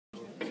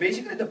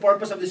Basically, the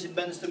purpose of this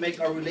event is to make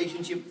our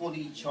relationship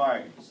fully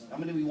charged. How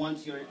many of you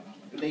want your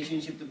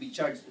relationship to be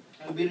charged,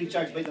 to be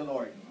recharged by the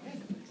Lord?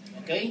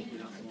 Okay?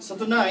 So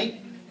tonight,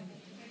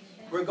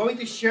 we're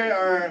going to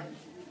share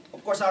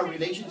of course, our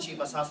relationship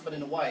as husband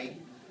and wife,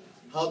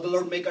 how the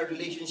Lord make our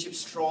relationship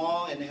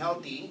strong and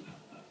healthy,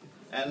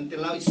 and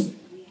until now it's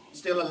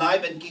still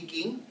alive and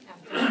kicking.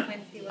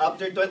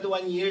 After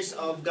 21 years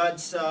of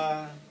God's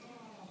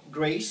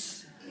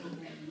grace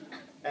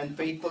and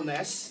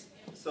faithfulness.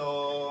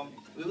 So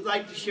we would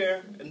like to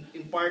share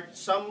in part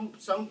some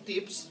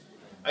tips.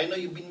 I know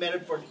you've been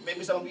married for,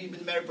 maybe some of you have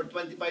been married for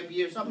 25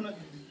 years. Some of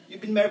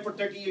you've been married for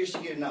 30 years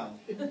here now.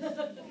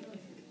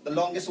 The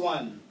longest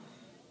one.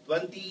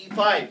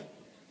 25.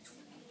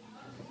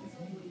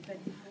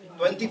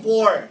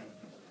 24.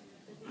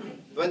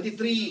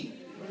 23.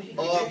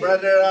 Oh,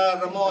 Brother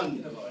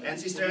Ramon and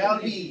Sister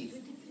Elby.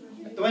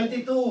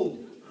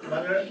 22.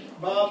 Brother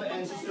Bob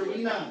and Sister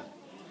Rina.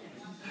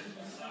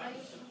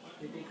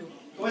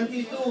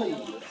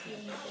 22.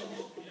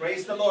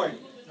 Praise the Lord.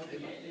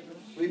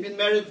 We've been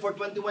married for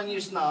 21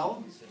 years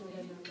now.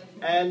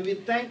 And we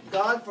thank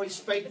God for His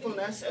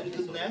faithfulness and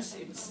goodness.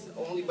 It's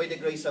only by the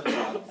grace of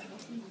God.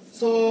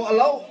 So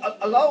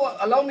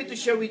allow me to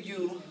share with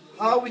you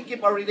how we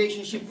keep our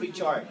relationship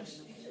recharged.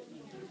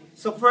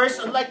 So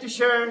first, I'd like to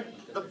share,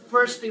 the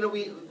first thing that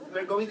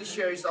we're going to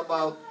share is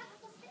about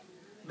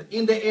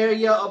in the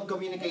area of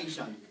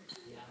communication.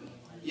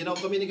 You know,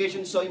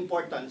 communication is so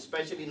important,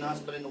 especially in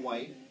husband and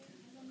wife.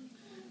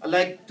 I'd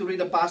like to read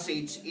a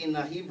passage in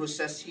Hebrews,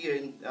 says here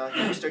in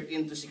Hebrews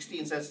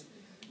 13-16, says,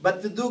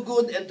 "But to do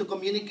good and to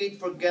communicate,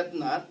 forget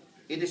not,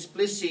 it is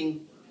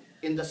pleasing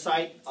in the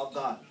sight of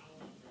God."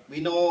 We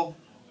know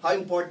how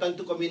important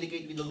to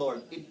communicate with the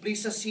Lord. It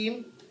pleases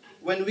Him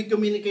when we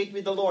communicate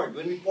with the Lord,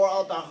 when we pour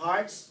out our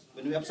hearts,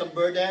 when we have some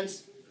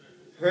burdens,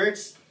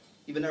 hurts,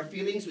 even our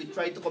feelings, we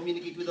try to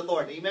communicate with the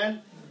Lord.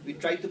 Amen? We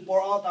try to pour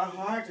out our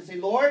hearts and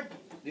say, "Lord,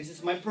 this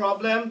is my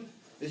problem,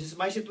 this is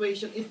my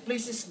situation." It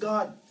pleases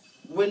God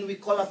when we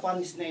call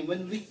upon His name,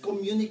 when we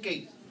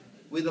communicate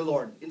with the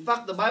Lord. In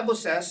fact, the Bible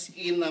says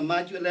in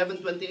Matthew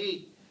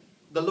 11:28,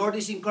 the Lord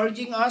is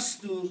encouraging us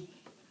to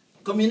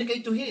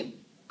communicate to Him.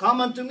 "Come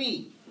unto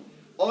me,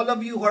 all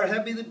of you who are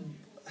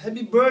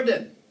heavy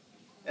burdened,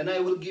 and I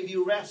will give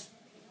you rest."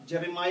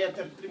 Jeremiah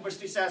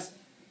 33:3 says,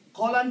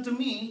 "Call unto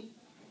me,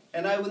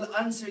 and I will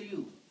answer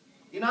you."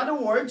 In other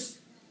words,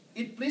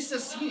 it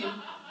pleases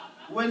Him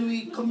when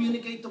we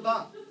communicate to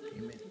God.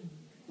 Amen.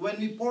 When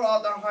we pour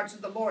out our hearts to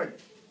the Lord.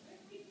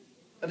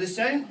 At the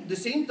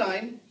same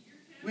time,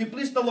 we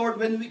please the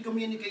Lord when we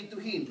communicate to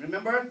Him.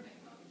 Remember?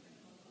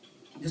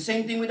 The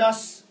same thing with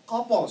us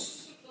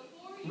couples.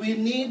 We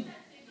need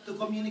to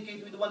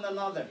communicate with one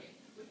another.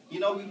 You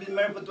know, we've been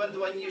married for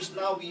 21 years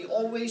now. We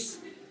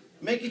always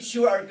make it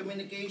sure our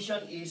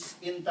communication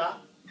is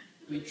intact.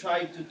 We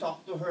try to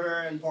talk to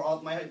her and pour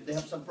out my heart. If they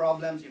have some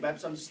problems, if I have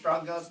some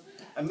struggles,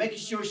 I'm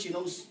making sure she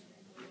knows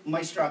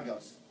my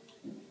struggles.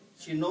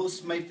 She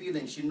knows my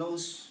feelings. She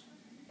knows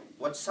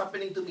what's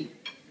happening to me.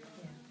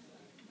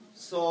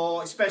 So,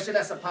 especially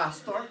as a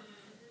pastor,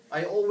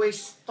 I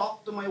always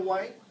talk to my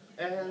wife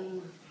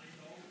and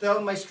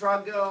tell my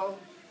struggle,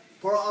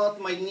 pour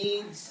out my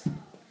needs.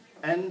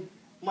 And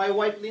my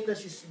wife, Lynda,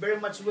 she's very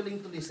much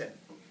willing to listen.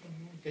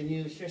 Can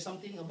you share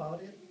something about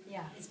it?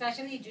 Yeah,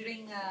 especially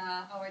during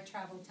our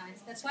travel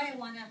times. That's why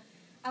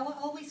I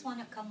always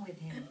wanna come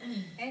with him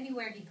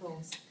anywhere he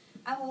goes.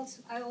 I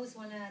always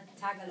wanna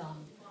tag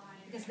along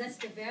because that's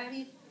the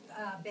very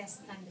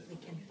best time that we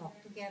can talk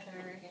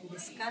together and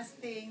discuss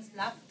things,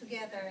 laugh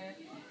together,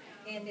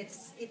 and it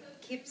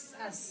keeps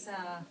us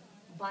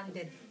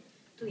bonded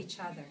to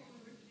each other.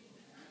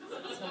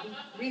 So we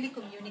really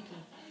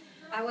communicate.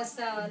 I was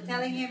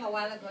telling him a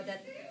while ago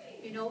that,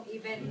 you know,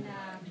 even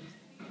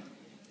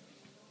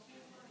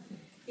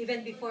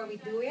before we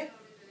do it.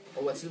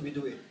 Oh, what should we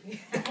do it?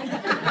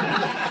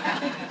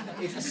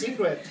 It's a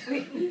secret.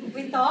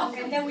 We talk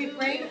and then we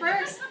pray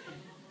first.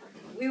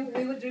 We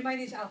would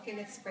remind each other, okay,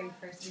 let's pray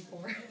first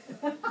before.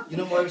 You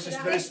know, Maurice is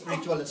very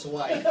spiritual, that's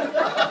why.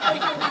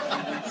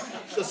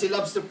 So she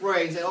loves to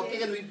pray. Say, okay,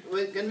 can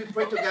we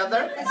pray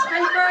together? Let's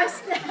pray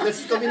first.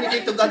 Let's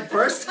communicate to God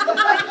first.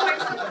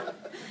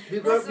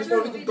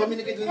 before we could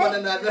communicate with one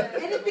another.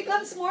 And it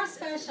becomes more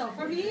special.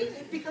 For me,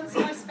 it becomes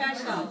more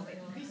special.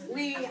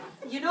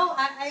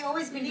 I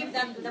always believe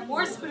that the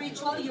more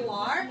spiritual you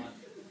are,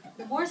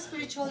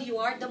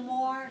 the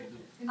more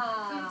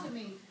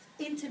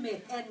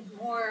intimate and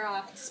more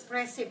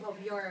expressive of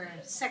your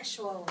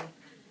sexual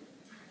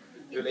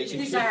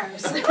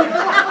desires. So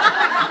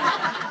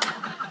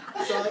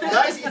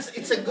guys,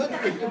 it's a good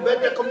thing. You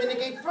better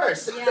communicate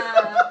first. Yeah.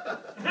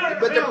 You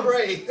better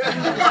pray.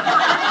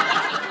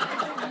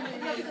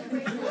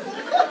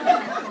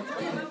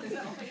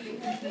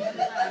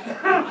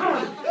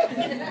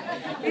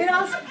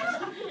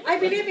 I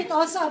believe it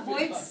also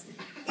avoids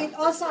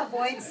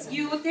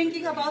you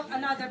thinking about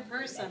another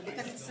person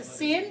because it's a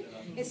sin.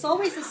 It's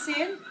always a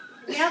sin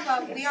we have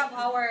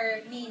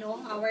our Nino,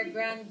 our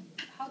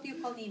how do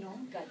you call Nino?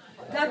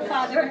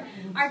 Godfather.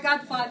 Our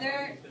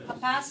godfather, a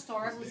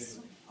pastor, who's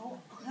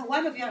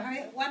one of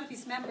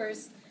his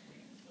members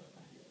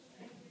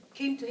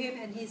came to him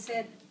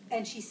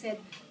and she said,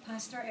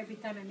 Pastor, every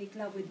time I make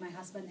love with my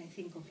husband, I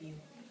think of you.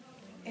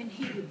 And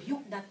he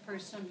rebuked that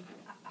person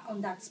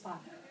on that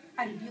spot.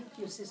 I rebuked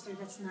you, sister.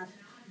 That's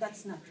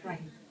not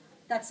right.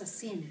 That's a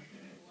sin,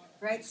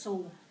 right?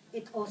 So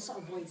it also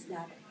avoids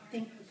that.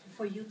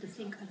 For you to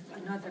think of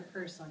another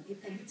person,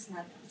 and it's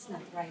not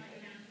right.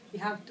 You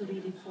have to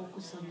really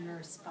focus on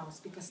your spouse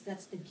because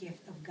that's the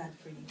gift of God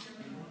for you.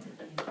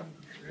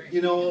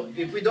 You know,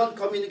 if we don't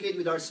communicate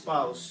with our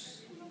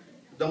spouse,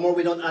 the more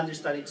we don't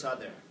understand each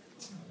other.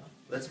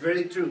 That's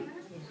very true.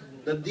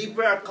 The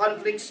deeper our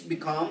conflicts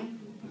become,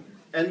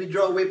 and we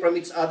draw away from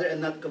each other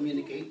and not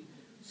communicate.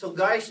 So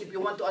guys, if you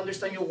want to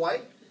understand your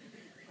wife,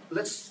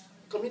 let's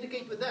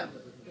communicate with them.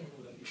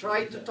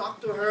 Try to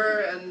talk to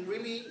her and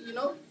really,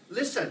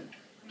 listen.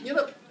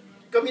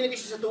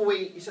 Communication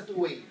is a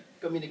two-way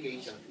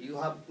communication. You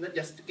have not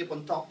just to keep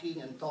on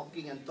talking and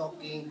talking and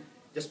talking,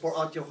 just pour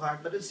out your heart,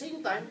 but at the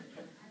same time,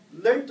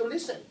 learn to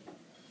listen.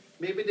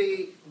 Maybe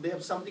they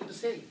have something to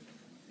say.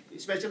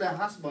 Especially a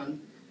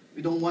husband,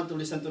 we don't want to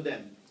listen to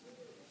them.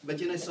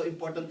 But it's so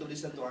important to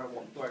listen to our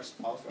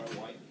spouse or our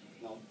wife.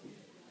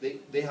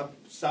 They have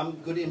some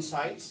good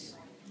insights,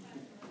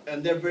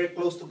 and they're very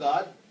close to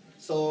God,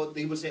 so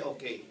they will say,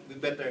 okay, we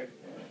better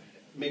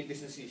make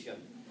this decision.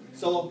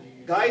 So,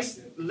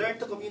 guys, learn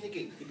to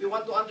communicate. If you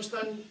want to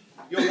understand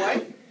your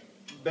wife,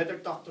 better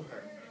talk to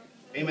her.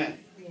 Amen.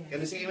 Yes. Can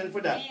you say amen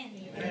for that?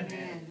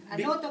 Amen. A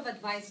note of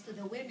advice to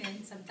the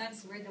women,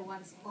 sometimes we're the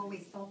ones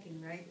always talking,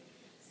 right?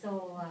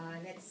 So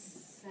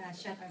let's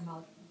shut our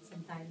mouth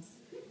sometimes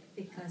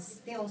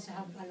because they also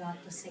have a lot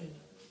to say.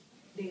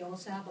 They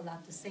also have a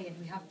lot to say and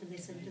we have to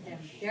listen to them.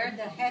 They're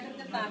the head of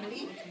the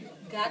family.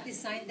 God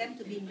designed them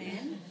to be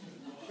men.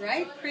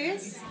 Right,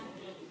 Chris?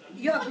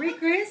 You agree,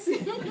 Chris? So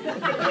we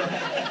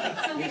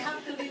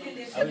have to really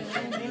listen.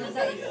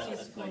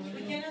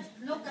 We cannot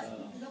look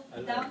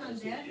down on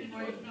them.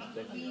 Or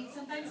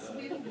sometimes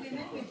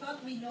women, we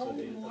thought we know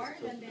more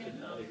than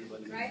them,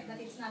 right?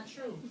 But it's not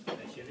true.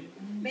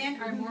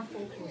 Men are more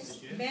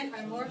focused. Men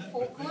are more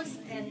focused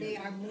and they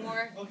are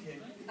more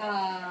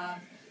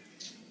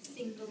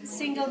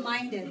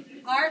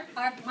single-minded.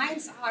 Our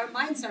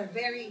minds are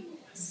very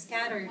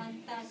scattered.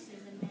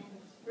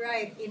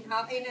 Right.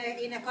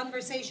 In a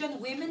conversation,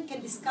 women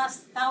can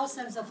discuss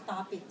thousands of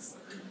topics,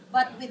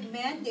 but with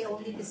men, they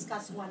only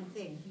discuss one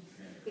thing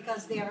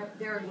because they're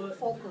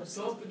focused.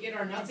 Don't forget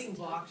our nothing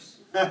blocks.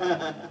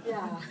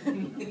 Yeah.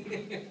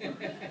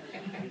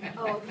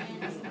 Oh.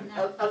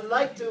 I'd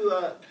like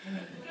to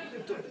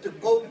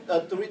quote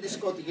to read this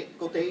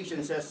quotation.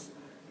 It says,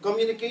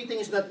 "Communicating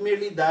is not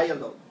merely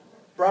dialogue.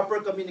 Proper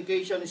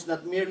communication is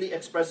not merely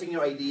expressing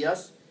your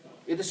ideas.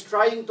 It is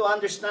trying to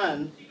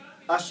understand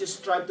as you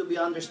strive to be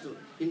understood."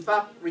 In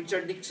fact,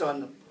 Richard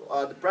Nixon,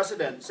 the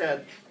president,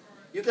 said,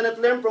 "You cannot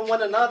learn from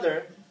one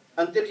another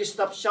until you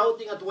stop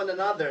shouting at one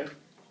another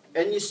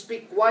and you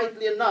speak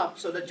quietly enough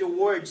so that your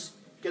words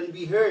can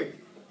be heard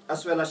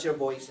as well as your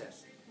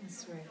voices."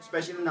 That's right.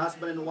 Especially in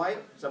husband and wife,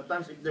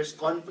 sometimes if there's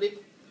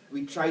conflict,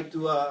 we try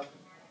to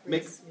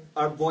make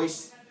our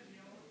voice,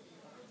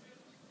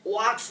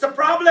 "What's the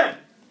problem?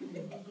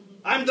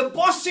 I'm the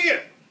boss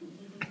here."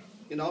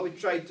 We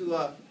try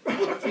to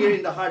put fear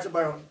in the hearts of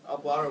our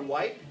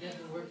wife. It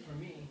doesn't work for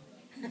me.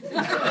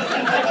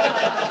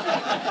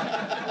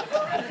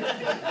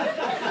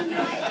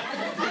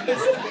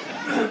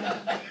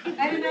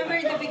 I remember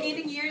in the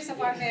beginning years of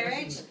our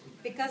marriage,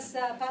 because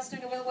Pastor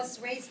Noel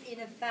was raised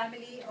in a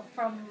family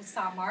from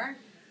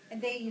Samar, and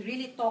they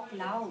really talk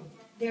loud.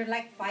 They're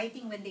like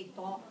fighting when they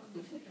talk.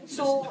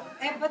 So,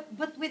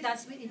 but with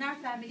us, in our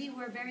family,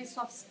 we're very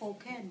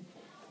soft-spoken.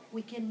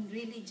 We can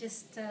really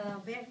just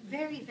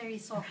very, very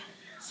soft.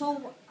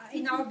 So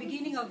in the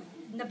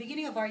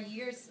beginning of our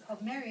years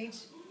of marriage,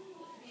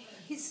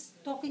 he's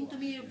talking to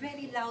me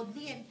very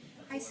loudly, and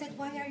I said,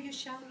 "Why are you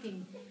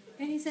shouting?"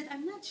 And he said,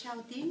 "I'm not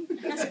shouting.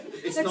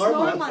 That's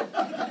normal."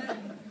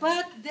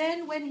 But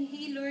then when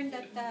he learned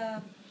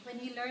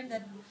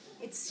that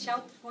it's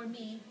shout for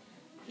me,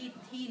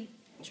 he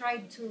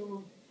tried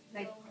to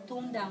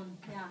tone down,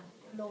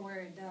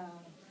 lower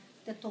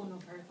the tone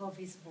of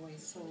his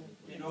voice. So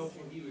he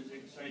was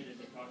excited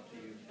to talk to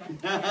you.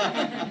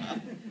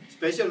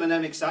 Especially when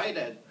I'm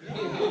excited.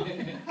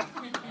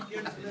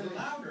 Gets a little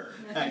louder.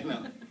 I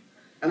know.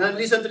 And then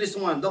listen to this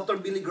one. Dr.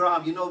 Billy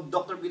Graham.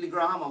 Dr. Billy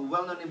Graham, a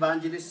well-known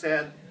evangelist,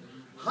 said,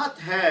 "Hot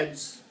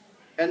heads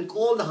and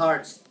cold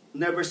hearts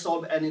never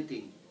solve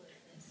anything.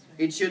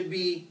 It should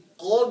be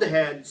cold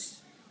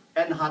heads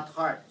and hot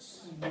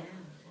hearts."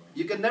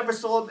 You can never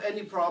solve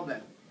any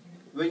problem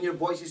when your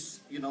voice is,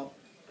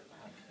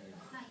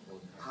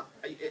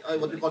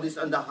 what we call this,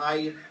 on the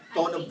high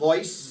tone of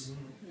voice.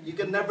 You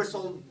can never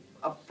solve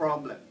a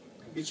problem.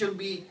 It should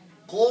be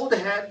cold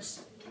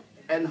heads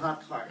and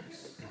hot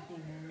hearts.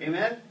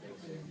 Amen?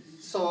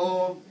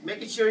 So,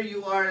 making sure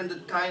you are in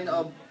the kind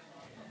of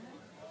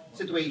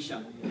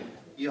situation.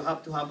 You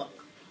have to have a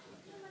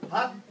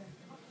hot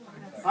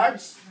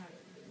hearts,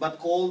 but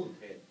cold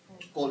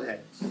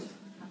heads.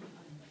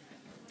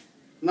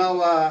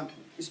 Now,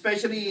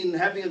 especially in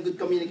having a good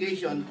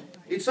communication,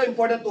 it's so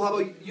important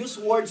to use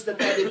words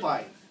that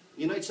edify.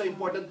 You know, it's so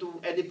important to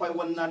edify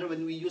one another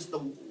when we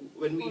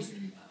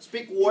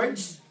speak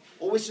words.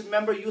 Always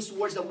remember, use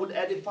words that would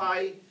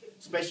edify,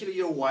 especially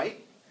your wife.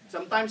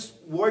 Sometimes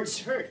words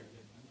hurt.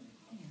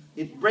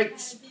 It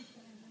breaks,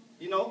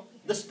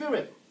 the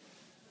spirit.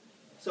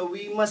 So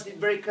we must be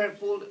very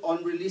careful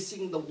on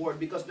releasing the word,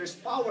 because there's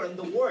power in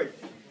the word,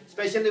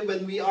 especially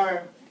when we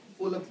are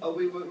full of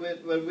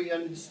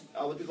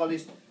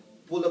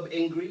full of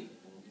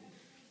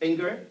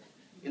anger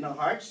in our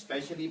hearts,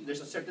 especially if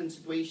there's a certain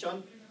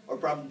situation or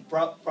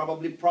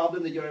probably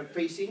problem that you're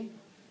facing.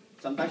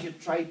 Sometimes you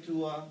try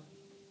to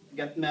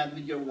get mad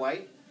with your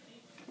wife.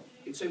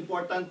 It's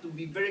important to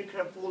be very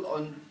careful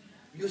on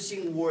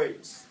using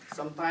words.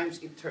 Sometimes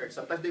it hurts.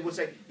 Sometimes they will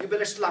say, "You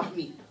better slap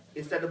me,"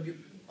 instead of you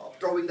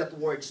throwing that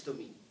words to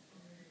me.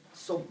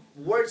 So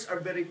words are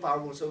very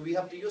powerful. So we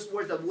have to use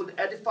words that would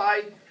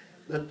edify,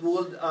 that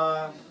would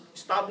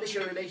establish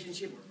a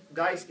relationship.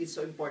 Guys, it's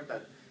so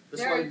important.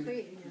 That's There why. are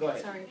three. Go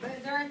ahead. Sorry,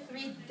 but there are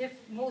three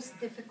most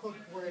difficult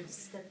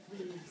words that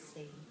we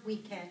say.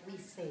 We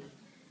say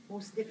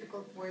most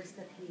difficult words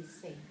that we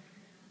say.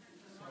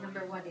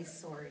 Number one is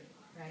sorry,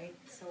 right?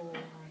 So.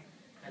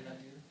 I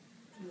love you.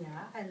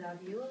 Yeah, I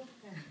love you.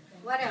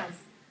 What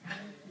else?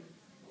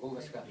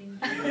 Hugas ka.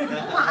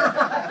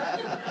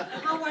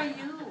 How are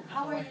you?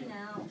 How are you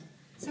now?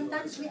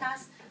 Sometimes we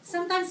ask,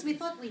 sometimes we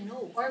thought we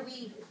know, or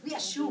we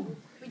assume.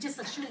 We just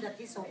assume that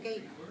it's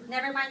okay.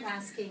 Never mind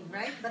asking,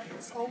 right? But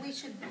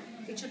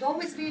it should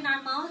always be in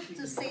our mouth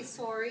to say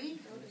sorry,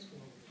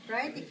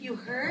 right? If you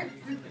hurt,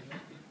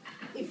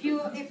 if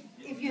you're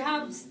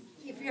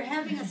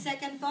having a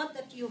second thought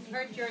that you've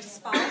hurt your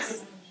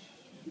spouse,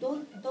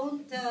 don't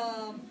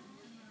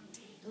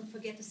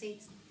forget to say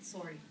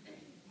sorry.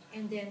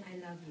 And then I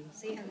love you.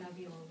 Say I love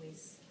you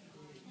always.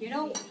 You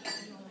know,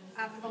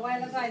 a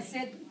while ago I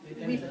said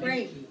we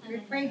pray. We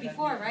pray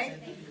before, right?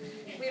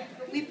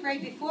 We pray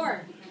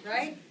before,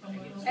 right?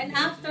 And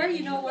after,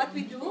 you know what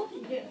we do?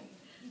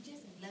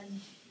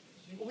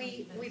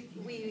 We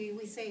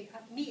say,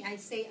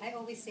 I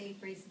always say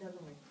praise the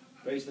Lord.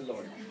 Praise the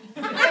Lord.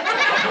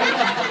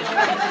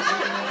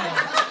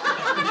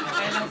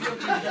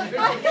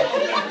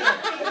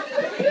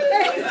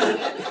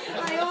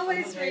 I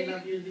always pray. No.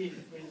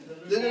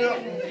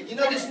 You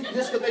know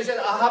this quotation,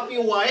 a happy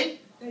wife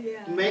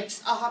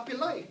makes a happy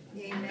life.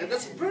 Amen. And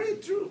that's very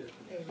true.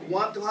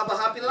 Want to have a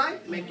happy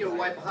life? Make your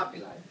wife a happy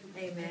life.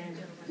 Amen.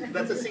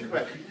 That's a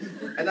secret.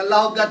 And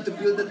allow God to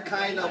build that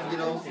kind of,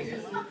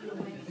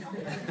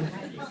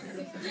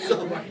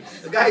 So,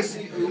 guys,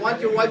 you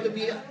want your wife to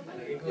be,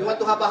 you want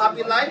to have a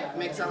happy life?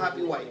 Makes a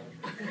happy wife.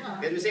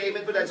 Can we say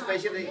amen for that,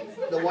 especially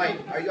the wife?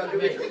 Are you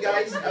agree with me,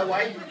 guys? A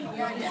wife?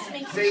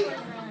 Say,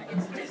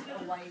 It's just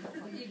a wife.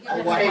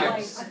 a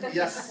wife.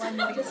 Yes.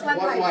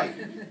 One wife.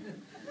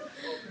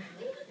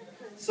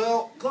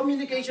 So,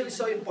 communication is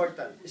so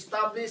important.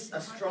 Establish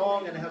a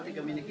strong and healthy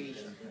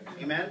communication.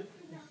 Amen?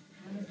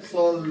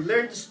 So,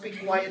 learn to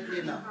speak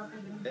quietly now.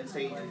 And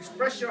say,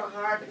 express your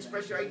heart,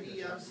 express your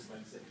ideas,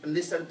 and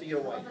listen to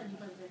your wife.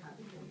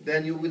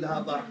 Then you will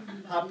have a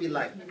happy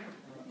life.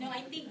 No,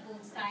 I think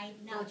both sides,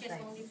 not Both just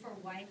sides. only for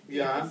wife.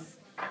 Yeah. Because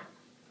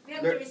we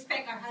have to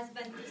respect our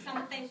husband.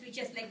 Sometimes we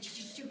just like,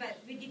 but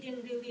we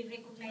didn't really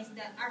recognize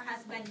that our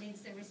husband needs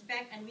the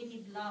respect and we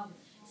need love.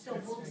 So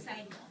both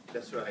sides.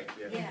 That's right.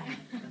 Yeah. Yeah.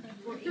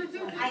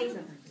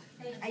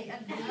 I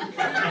agree.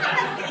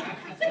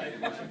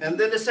 And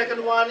then the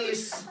second one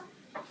is,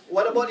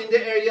 what about in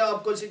the area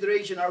of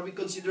consideration? Are we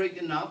considerate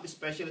enough,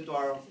 especially to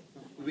our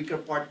weaker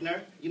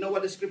partner? You know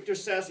what the scripture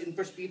says in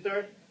 1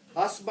 Peter?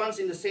 Husbands,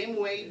 in the same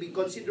way, be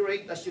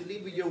considerate as you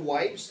live with your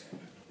wives,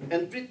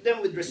 and treat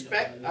them with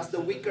respect as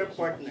the weaker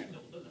partner.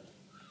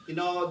 You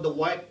know, the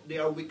wife, they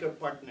are weaker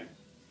partner.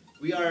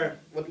 We are,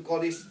 what we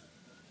call this,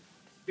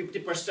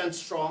 50%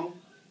 strong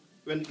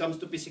when it comes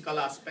to physical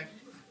aspect.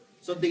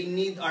 So they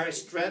need our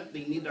strength,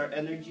 they need our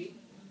energy,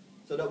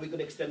 so that we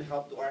could extend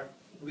help to our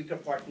weaker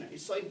partner.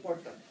 It's so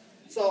important.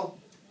 So,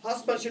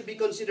 husbands should be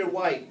considered.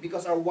 Why?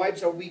 Because our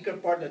wives are weaker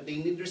partner. They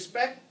need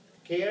respect,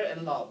 care,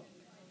 and love.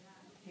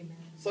 Amen.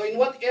 So in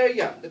what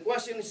area? The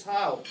question is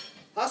how.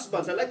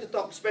 Husbands, I like to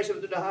talk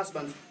especially to the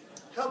husbands.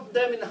 Help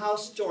them in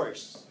house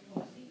chores.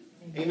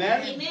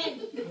 Amen?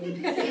 Amen.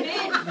 Amen.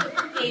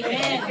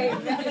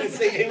 Amen. Let's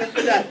say amen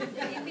to that.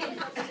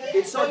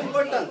 It's so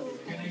important.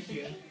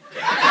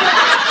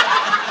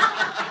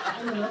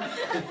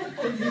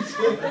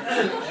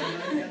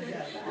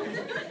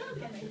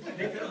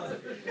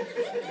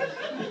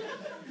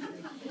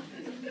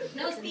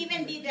 No,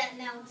 Stephen did that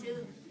now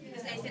too.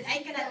 Because I said, I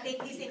cannot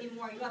take this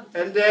anymore. You have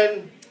to. And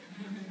then,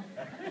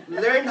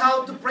 learn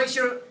how to praise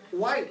your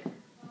wife.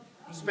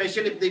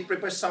 Especially if they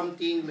prepare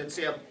something, let's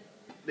say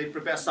they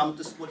prepare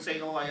Samtus food, say,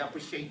 oh, I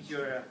appreciate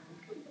your,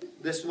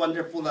 this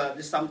wonderful,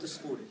 this Samtus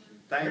food.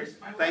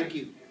 Thank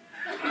you.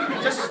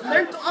 Just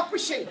learn to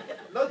appreciate.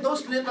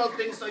 Those little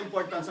things are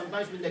important.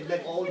 Sometimes we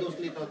neglect all those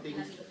little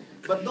things.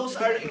 But those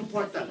are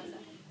important.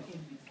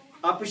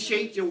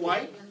 Appreciate your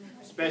wife,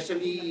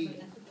 especially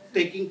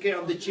taking care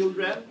of the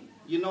children.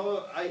 You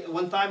know,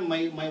 one time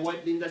my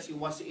wife Lynda, she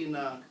was in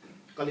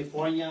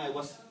California. I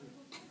was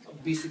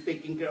busy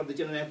taking care of the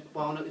children. I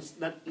found out it's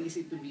not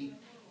easy to be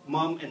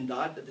mom and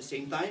dad at the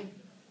same time.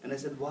 And I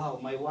said, wow,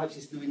 my wife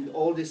is doing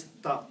all this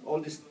stuff,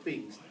 all these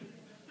things.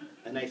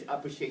 And I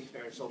appreciate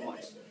her so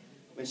much.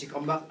 When she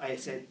come back, I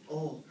said,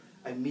 oh,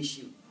 I miss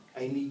you.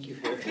 I need you.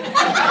 I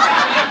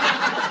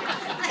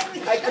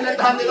cannot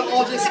handle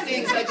all these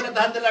things. I cannot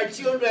handle our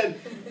children.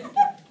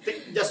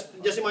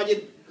 Just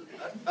imagine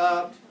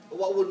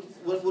what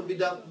would be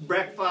the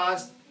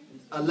breakfast,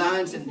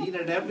 lunch, and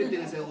dinner, and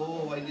everything. I said,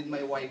 oh, I need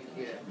my wife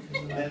here.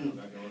 And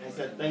I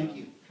said, thank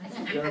you.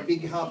 You're a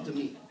big help to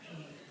me.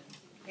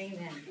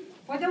 Amen.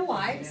 For the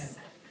wives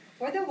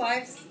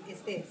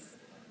is this.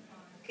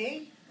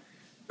 Okay?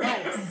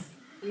 Wives,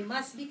 we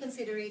must be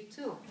considerate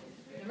too.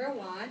 Number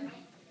one,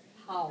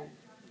 how?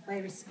 By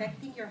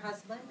respecting your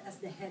husband as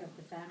the head of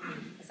the family.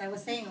 As I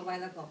was saying a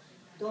while ago,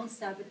 don't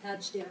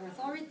sabotage their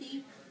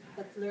authority,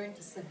 but learn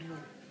to submit.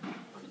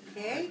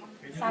 Okay?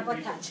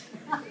 Sabotage.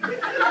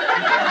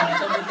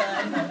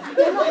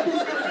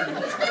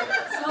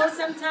 So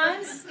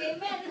sometimes,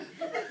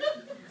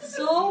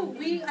 so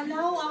we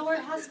allow our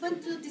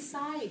husband to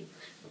decide.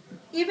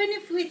 Even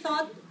if we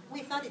thought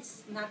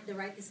it's not the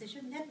right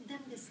decision, let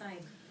them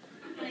decide.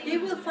 They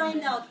will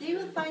find out. They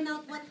will find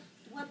out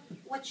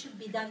what should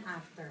be done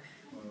after.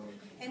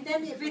 And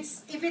then if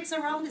it's a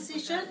wrong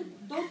decision,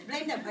 don't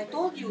blame them. I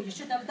told you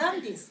should have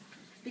done this.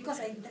 Because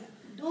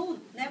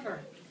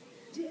never.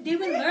 They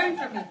will learn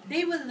from it.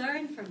 They will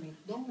learn from it.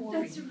 Don't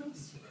worry.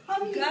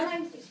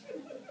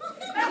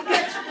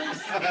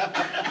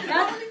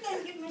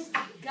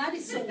 God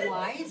is so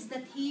wise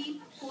that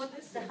He put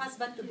the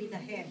husband to be the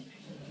head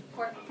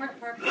for a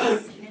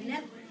purpose.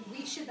 And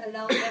we should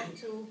allow them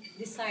to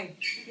decide.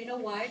 You know,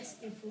 wives,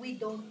 if we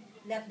don't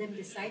let them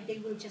decide, they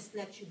will just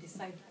let you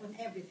decide on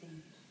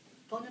everything.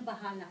 Ikaw na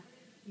bahala.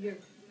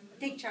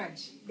 Take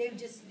charge. They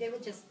will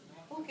just,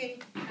 okay,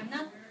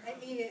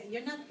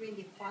 you're not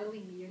really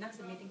following me, you're not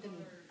submitting to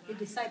me. You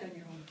decide on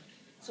your own.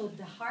 So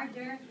the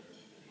harder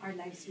our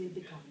lives will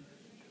become.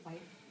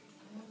 Right?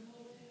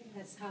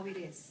 That's how it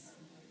is.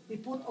 We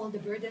put all the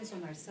burdens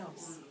on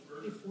ourselves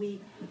if we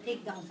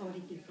take the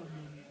authority from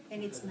Him.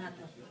 And it's not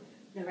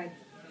the right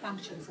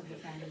functions of the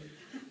family.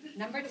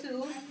 Number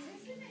two,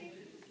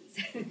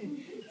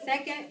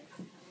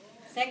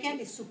 second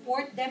is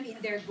support them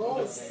in their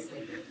goals.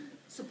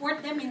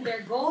 Support them in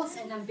their goals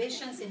and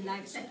ambitions in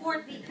life.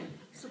 Support,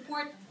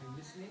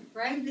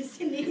 right?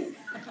 Listening.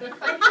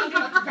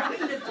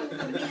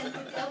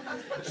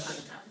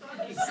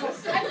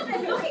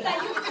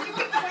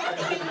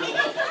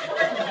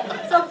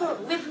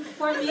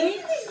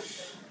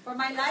 For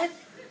my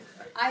life,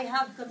 I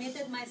have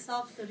committed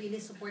myself to really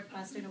support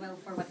Pastor Noel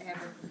for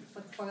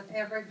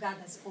whatever God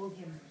has called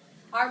him.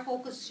 Our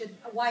focus should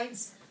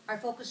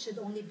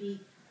only be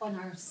on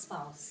our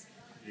spouse.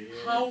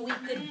 How we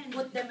could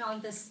put them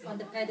on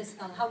the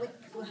pedestal. How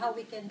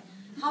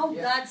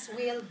God's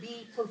will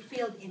be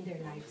fulfilled in their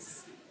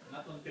lives.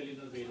 Not on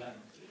telenovela.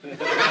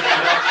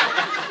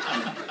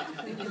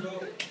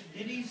 So,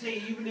 did he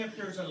say even if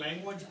there's a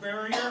language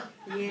barrier?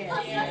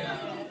 Yes. Yeah.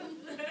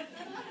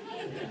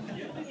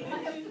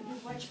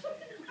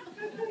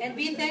 And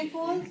be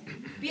thankful.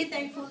 Be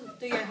thankful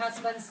to your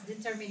husband's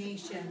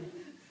determination.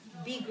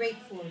 Be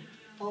grateful.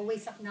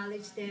 Always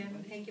acknowledge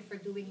them. Thank you for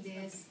doing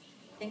this.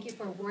 Thank you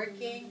for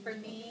working for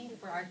me,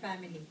 for our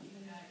family.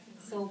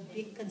 So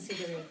be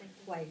considerate,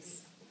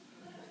 wives.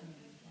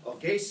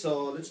 Okay,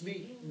 so let's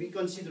be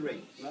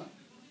considerate. No?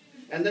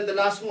 And then the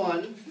last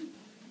one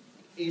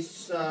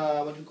is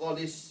what we call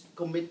this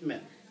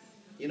commitment.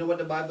 You know what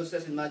the Bible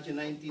says in Matthew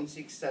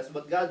 19:6 says,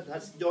 "What God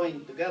has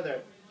joined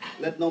together,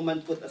 let no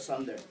man put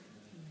asunder."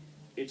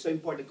 It's so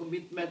important.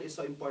 Commitment is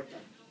so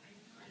important.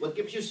 What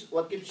keeps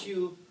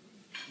you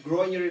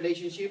growing your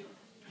relationship,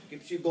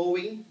 keeps you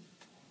going,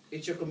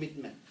 it's your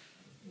commitment.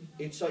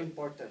 It's so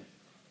important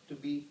to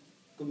be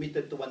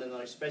committed to one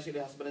another, especially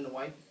husband and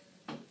wife.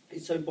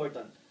 It's so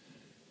important.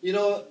 You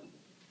know,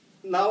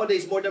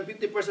 nowadays more than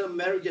 50% of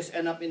marriages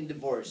end up in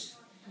divorce.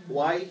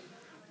 Why?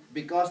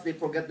 Because they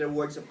forget their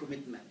words of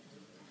commitment.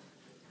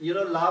 You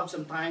know, love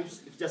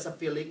sometimes, it's just a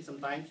feeling.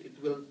 Sometimes it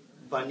will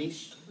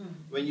vanish.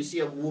 When you see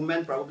a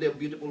woman, probably a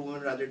beautiful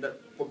woman rather than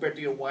compared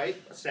to your wife,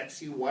 a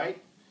sexy wife,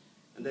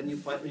 and then you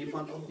find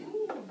oh,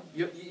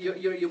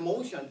 your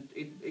emotion,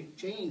 it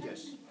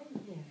changes.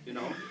 You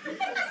know?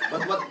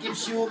 But what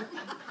keeps you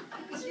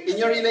in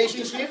your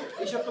relationship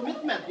is your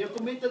commitment. You're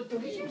committed to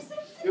Him.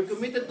 You're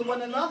committed to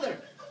one another.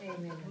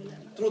 Amen.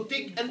 Through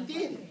thick and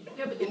thin.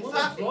 In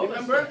fact,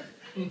 remember,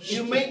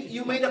 you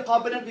made a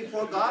covenant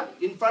before God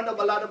in front of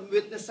a lot of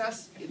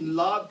witnesses in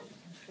love,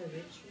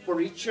 for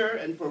richer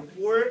and for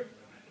poor,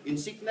 in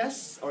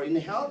sickness or in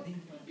health.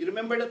 You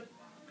remember that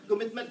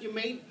commitment you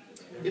made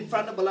in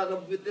front of a lot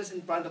of witnesses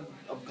in front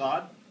of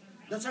God?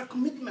 That's our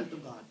commitment to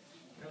God.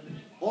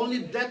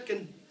 Only death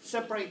can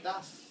separate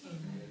us.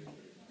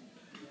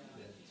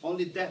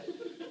 Only death.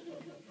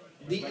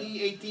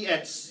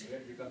 D-E-A-T-H.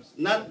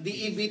 Not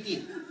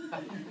D-E-V-T.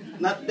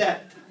 Not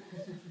death.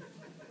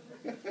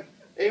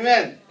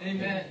 Amen.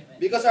 Amen.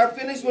 Because our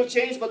feelings will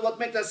change, but what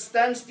makes us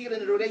stand still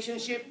in a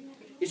relationship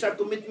is our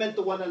commitment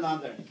to one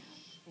another.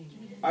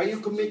 Are you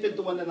committed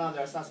to one another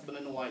as husband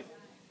and wife?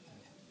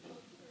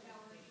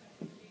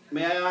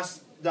 May I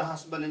ask the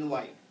husband and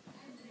wife,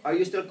 are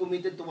you still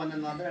committed to one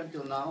another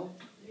until now?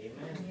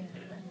 Amen.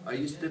 Are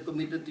you still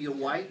committed to your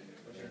wife?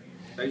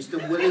 Are you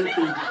still willing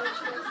to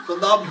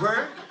love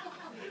her?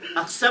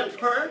 Accept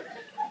her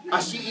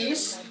as she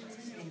is?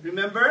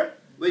 Remember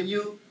when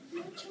you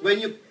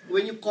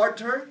court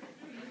her?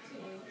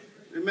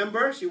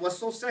 Remember, she was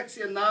so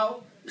sexy, and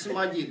now, just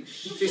imagine,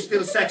 she's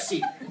still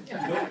sexy. You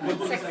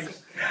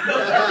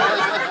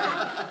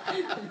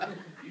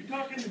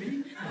talking to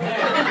me?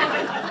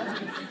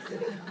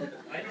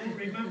 I don't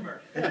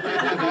remember. It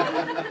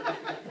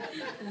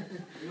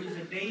was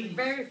a day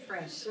Very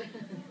fresh.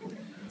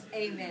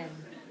 Amen.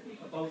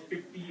 about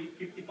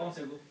 50 pounds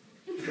ago.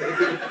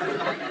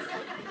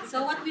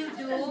 So what we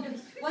will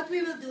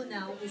do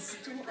now is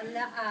to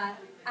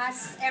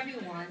ask every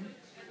one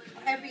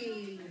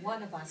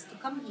of us to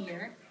come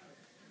here.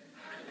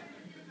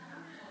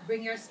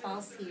 Bring your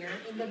spouse here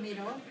in the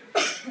middle.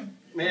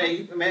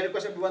 May I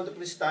request everyone to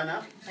please stand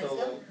up?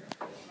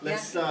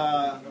 Let's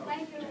go.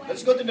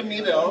 Let's go to the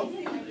middle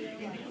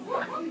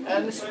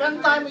and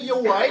spend time with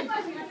your wife.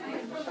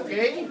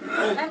 Okay?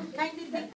 Kindly